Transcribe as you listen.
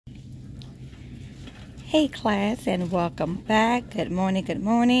Hey class, and welcome back. Good morning,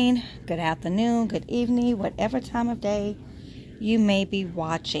 good afternoon, good evening, whatever time of day you may be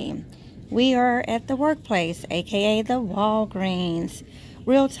watching. We are at the workplace, aka the Walgreens.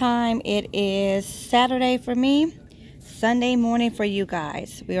 Real time, it is Saturday for me, Sunday morning for you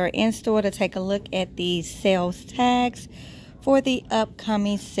guys. We are in store to take a look at the sales tags for the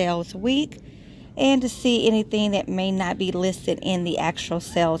upcoming sales week and to see anything that may not be listed in the actual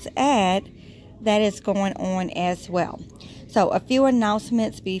sales ad that is going on as well. So a few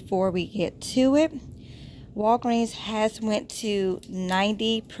announcements before we get to it. Walgreens has went to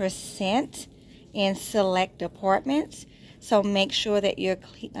 90% in select departments, so make sure that you're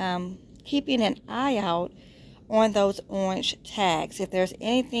keeping an eye out on those orange tags. If there's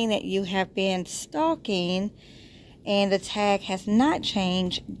anything that you have been stalking and the tag has not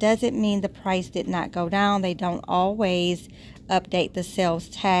changed, doesn't mean the price did not go down. They don't always update the sales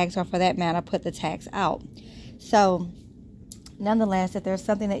tags, or for that matter put the tags out. So nonetheless, if there's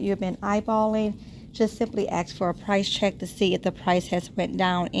something that you've been eyeballing, just simply ask for a price check to see if the price has went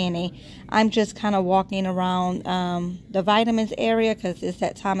down any. I'm just kind of walking around the vitamins area because it's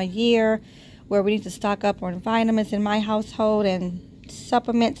that time of year where we need to stock up on vitamins in my household and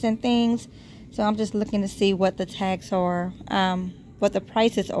supplements and things. So I'm just looking to see what the tags are, what the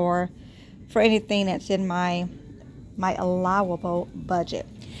prices are for anything that's in my allowable budget.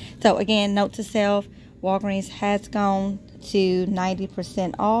 So again, note to self, Walgreens has gone to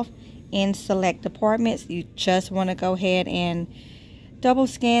 90% off in select departments. You just want to go ahead and double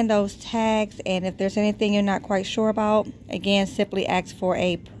scan those tags, and if there's anything you're not quite sure about, again, simply ask for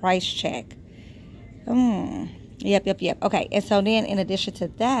a price check. Yep. Okay, and so then in addition to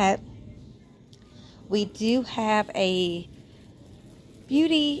that, we do have a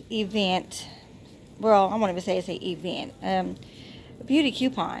beauty event. Well, I won't even say it's an event. A beauty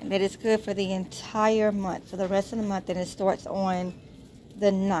coupon that is good for the entire month, for the rest of the month, and it starts on the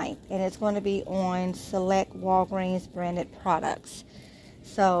 9th, and it's going to be on select Walgreens branded products.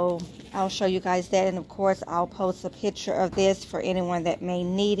 So I'll show you guys that, and of course I'll post a picture of this for anyone that may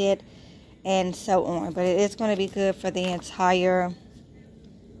need it, and so on. But it is going to be good for the entire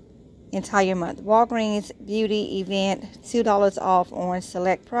month. Walgreens beauty event, $2 off on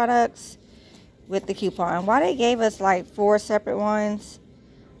select products with the coupon. Why they gave us like 4 separate ones?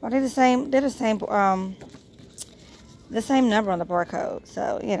 Well, they're the same number on the barcode.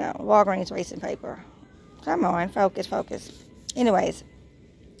 So, you know, Walgreens racing paper. Come on, focus. Anyways,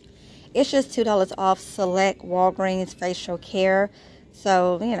 it's just $2 off select Walgreens facial care.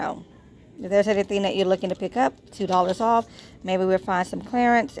 So, you know, if there's anything that you're looking to pick up, $2 off. Maybe we'll find some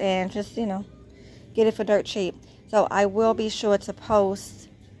clearance and just, you know, get it for dirt cheap. So I will be sure to post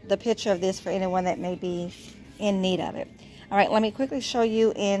the picture of this for anyone that may be in need of it. All right, let me quickly show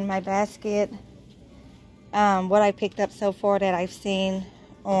you in my basket what I picked up so far that I've seen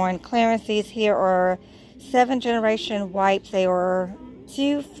on clearances. Here are 7th generation wipes. They were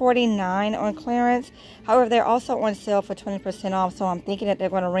 $2.49 on clearance. However, they're also on sale for 20% off, so I'm thinking that they're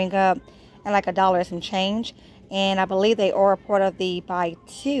going to ring up and like $1 and some change. And I believe they are a part of the buy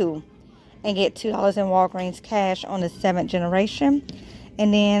 2 and get $2 in Walgreens cash on the 7th generation.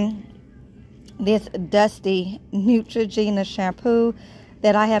 And then this Dusty Neutrogena shampoo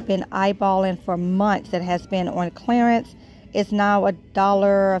that I have been eyeballing for months, that has been on clearance, is now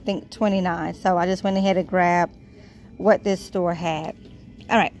 $1, I think 29. So I just went ahead and grabbed what this store had.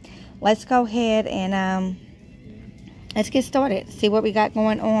 All right, let's go ahead and let's get started. See what we got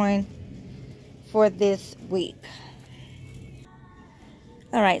going on for this week.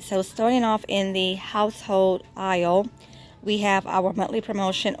 All right, so starting off in the household aisle, we have our monthly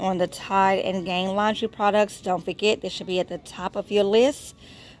promotion on the Tide and Gain laundry products. Don't forget, this should be at the top of your list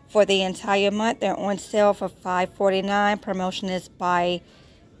for the entire month. They're on sale for $5.49. Promotion is buy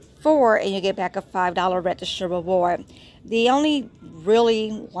 4 and you get back a $5 register reward. The only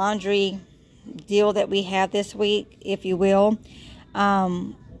really laundry deal that we have this week, if you will,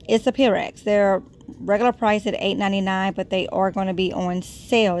 is the Pyrex. They're regular price at $8.99, but they are going to be on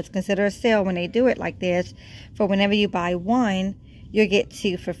sale. It's considered a sale when they do it like this. For whenever you buy 1, you get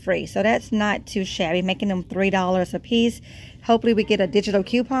 2 for free. So that's not too shabby, making them $3 a piece. Hopefully we get a digital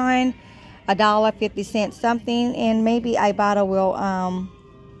coupon, $1.50 something, and maybe Ibotta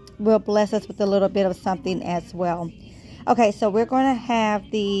will bless us with a little bit of something as well. Okay, so we're going to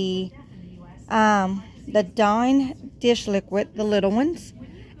have the Dawn dish liquid, the little ones,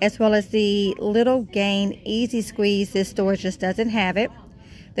 as well as the Little Gain Easy Squeeze. This store just doesn't have it.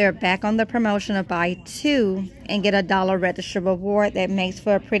 They're back on the promotion of buy 2 and get a $1 register reward. That makes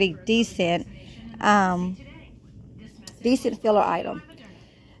for a pretty decent filler item.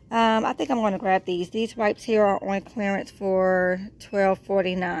 I think I'm going to grab these. These wipes here are on clearance for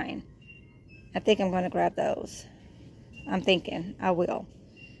 $12.49. I think I'm going to grab those. I'm thinking I will.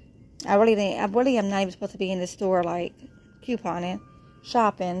 I really am not even supposed to be in this store like couponing,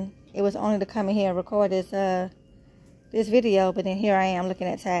 shopping. It was only to come in here and record this video, but then here I am looking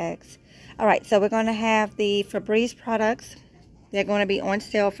at tags. All right, so we're going to have the Febreze products. They're going to be on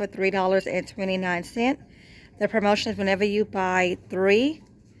sale for $3.29. The promotion is whenever you buy 3,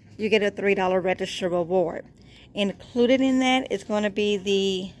 you get a $3 register reward. Included in that is going to be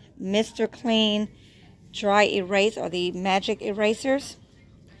the Mr. Clean Dry Erase, or the Magic Erasers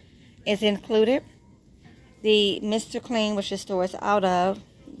is included. The Mr. Clean, which the store is out of,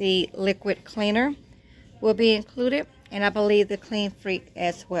 the liquid cleaner will be included, and I believe the Clean Freak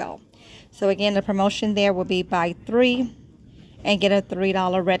as well. So again, the promotion there will be buy 3 and get a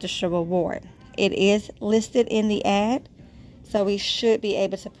 $3 register reward. It is listed in the ad, so we should be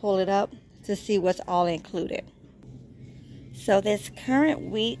able to pull it up to see what's all included. So this current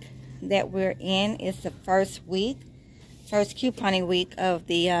week that we're in is the first couponing week of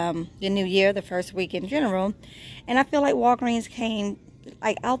the new year, the first week in general. And I feel like Walgreens came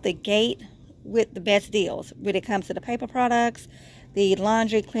like out the gate with the best deals when it comes to the paper products, the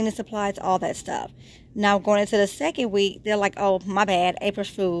laundry, cleaning supplies, all that stuff. Now going into the second week, they're like, oh, my bad, April's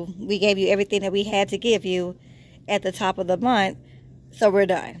Fool. We gave you everything that we had to give you at the top of the month, so we're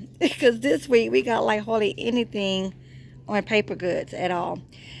done. Because this week we got like hardly anything on paper goods at all.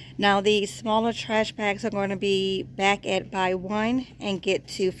 Now these smaller trash bags are going to be back at buy 1 and get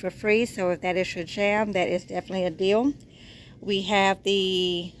 2 for free. So if that is your jam, that is definitely a deal. We have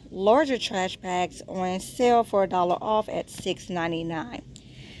the larger trash bags on sale for $1 off at $6.99.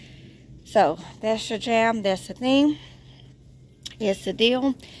 So that's your jam. That's the thing. It's the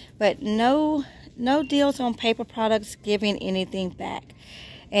deal. But no deals on paper products giving anything back.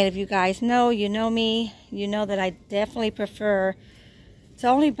 And if you guys know, you know me, you know that I definitely prefer to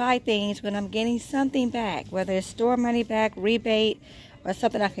only buy things when I'm getting something back, whether it's store money back, rebate, or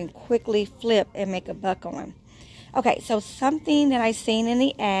something I can quickly flip and make a buck on. Okay, so something that I seen in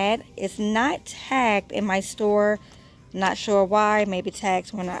the ad is not tagged in my store. Not sure why. Maybe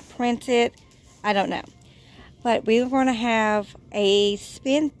tags were not printed. I don't know. But we're going to have a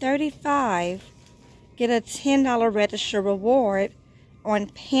spend $35, get a $10 register reward on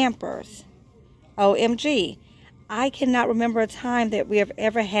Pampers. OMG. I cannot remember a time that we have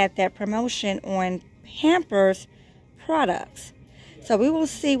ever had that promotion on Pampers products. So we will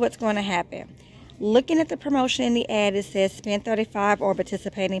see what's going to happen. Looking at the promotion in the ad, it says spend $35 on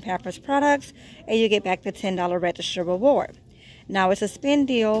participating Pampers products and you get back the $10 register reward. Now it's a spend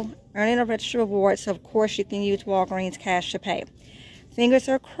deal, earning a register reward, so of course you can use Walgreens cash to pay. Fingers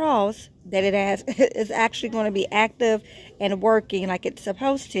are crossed that it is actually going to be active and working like it's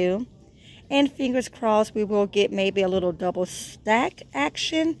supposed to. And fingers crossed we will get maybe a little double stack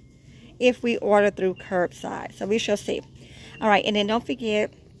action if we order through curbside. So we shall see. All right, and then don't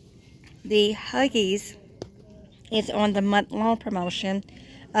forget the Huggies is on the month-long promotion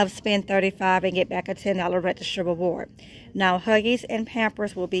of spend $35 and get back a $10 register reward. Now Huggies and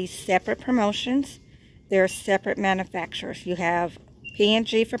Pampers will be separate promotions. They're separate manufacturers. You have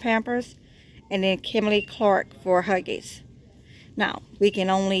P&G for Pampers and then Kimberly Clark for Huggies. Now, we can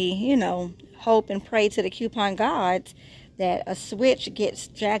only, hope and pray to the coupon gods that a switch gets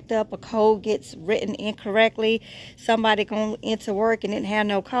jacked up, a code gets written incorrectly, somebody going into work and didn't have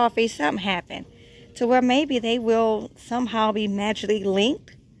no coffee, something happened. To where maybe they will somehow be magically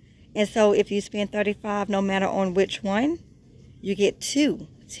linked. And so if you spend $35, no matter on which one, you get 2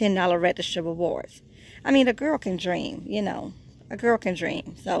 $10 register rewards. I mean, a girl can dream, a girl can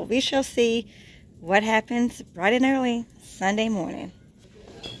dream. So we shall see what happens bright and early Sunday morning.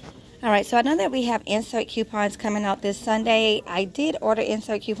 All right, so I know that we have insert coupons coming out this Sunday. I did order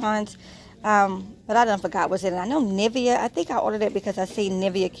insert coupons, but I done forgot what's in it. I know Nivea. I think I ordered it because I see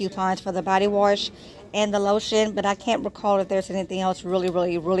Nivea coupons for the body wash and the lotion, but I can't recall if there's anything else really,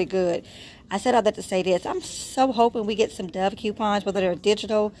 really, really good. I said all that to say this. I'm so hoping we get some Dove coupons, whether they're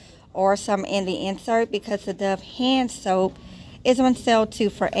digital or some in the insert, because the Dove hand soap is on sale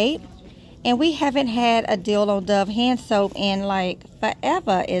 2 for $8. And we haven't had a deal on Dove hand soap in like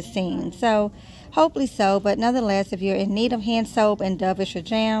forever, it seems. So hopefully so. But nonetheless, if you're in need of hand soap and Dove is your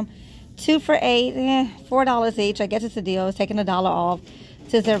jam, 2 for $8, $4 each. I guess it's a deal. It's taking $1 off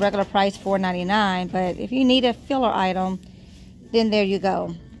since their regular price $4.99. But if you need a filler item, then there you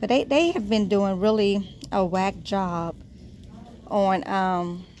go. But they have been doing really a whack job on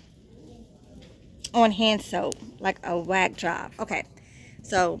hand soap, like a whack job. Okay.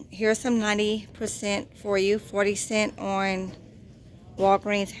 So here's some 90% for you, 40 cents on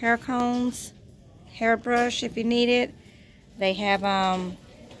Walgreens hair combs, hairbrush if you need it. They have a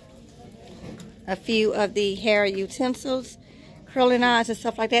few of the hair utensils, curling irons and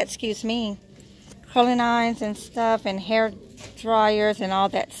stuff like that, excuse me. Curling irons and stuff, and hair dryers and all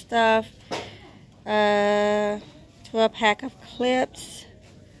that stuff. 12-pack of clips.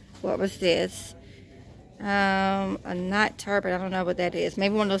 What was this? A knot turban. I don't know what that is.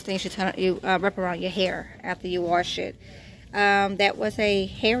 Maybe one of those things you wrap around your hair after you wash it. That was a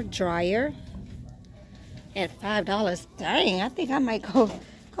hair dryer at $5. Dang, I think I might go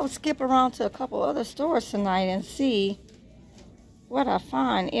skip around to a couple other stores tonight and see what I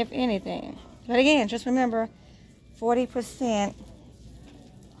find, if anything. But again, just remember, 40%,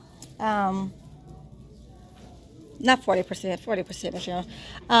 not 40%, Michelle,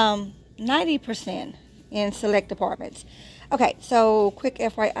 90% in select departments. Okay, so quick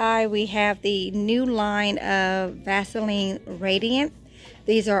FYI, we have the new line of Vaseline Radiant.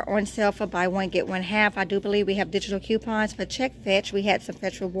 These are on sale for buy one, get one half. I do believe we have digital coupons for Check Fetch. We had some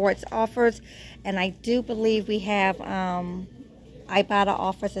Fetch Rewards offers, and I do believe we have Ibotta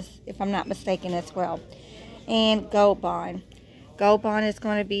offers, if I'm not mistaken, as well. And Gold Bond. Gold Bond is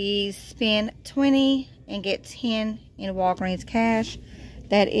going to be spend 20 and get 10 in Walgreens cash.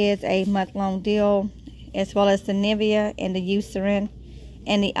 That is a month-long deal, as well as the Nivea and the Eucerin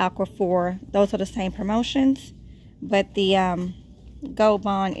and the Aquaphor. Those are the same promotions, but the Gold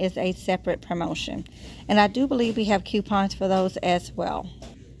Bond is a separate promotion. And I do believe we have coupons for those as well.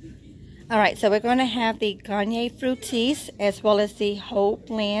 Alright, so we're going to have the Garnier Fructis as well as the Hope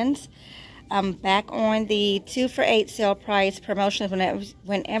Blends. Back on the 2 for $8 sale price promotions.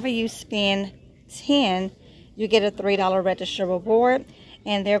 Whenever you spend 10, you get a $3 register reward.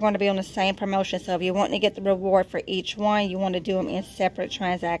 And they're going to be on the same promotion. So if you want to get the reward for each one, you want to do them in separate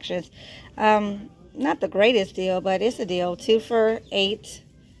transactions. Not the greatest deal, but it's a deal. 2 for $8,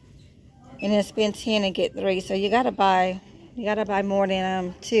 and then spend 10 and get 3. So you gotta buy more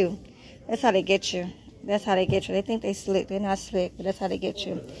than 2. That's how they get you. That's how they get you. They think they slick. They're not slick, but that's how they get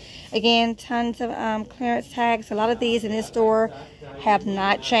you. Again, tons of clearance tags. A lot of these in this store have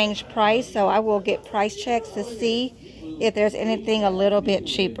not changed price, so I will get price checks to see if there's anything a little bit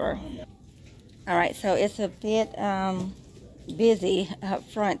cheaper. All right, so it's a bit busy up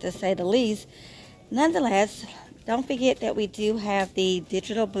front, to say the least. Nonetheless, don't forget that we do have the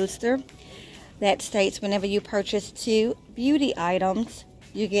digital booster that states whenever you purchase 2 beauty items,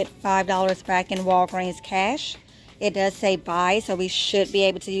 you get $5 back in Walgreens cash. It does say buy, so we should be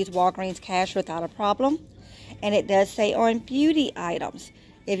able to use Walgreens cash without a problem. And it does say on beauty items.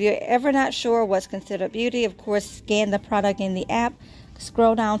 If you're ever not sure what's considered beauty, of course, scan the product in the app.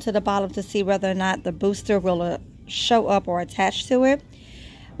 Scroll down to the bottom to see whether or not the booster will show up or attach to it.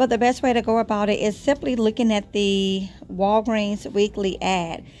 But the best way to go about it is simply looking at the Walgreens weekly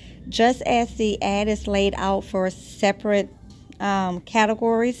ad. Just as the ad is laid out for separate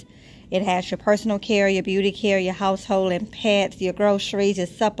categories, it has your personal care, your beauty care, your household and pets, your groceries, your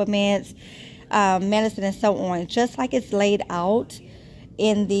supplements, medicine, and so on. Just like it's laid out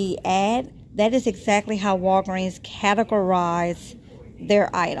in the ad, that is exactly how Walgreens categorize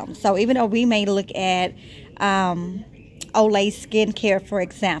their items. So even though we may look at Olay skincare, for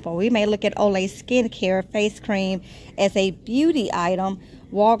example, we may look at Olay skincare face cream as a beauty item,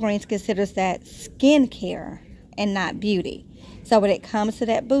 Walgreens considers that skincare and not beauty. So when it comes to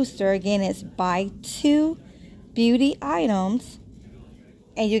that booster, again, it's buy 2 beauty items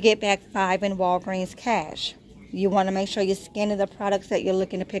and you get back 5 in Walgreens cash. You want to make sure you're scanning the products that you're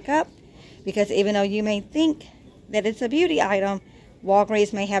looking to pick up, because even though you may think that it's a beauty item,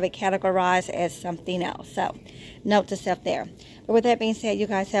 Walgreens may have it categorized as something else. So note to self there. But with that being said, you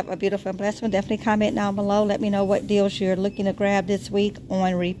guys have a beautiful and blessed one. Definitely comment down below. Let me know what deals you're looking to grab this week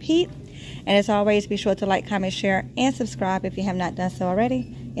on repeat. And as always, be sure to like, comment, share, and subscribe if you have not done so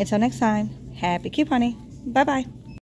already. Until next time, happy couponing. Bye-bye.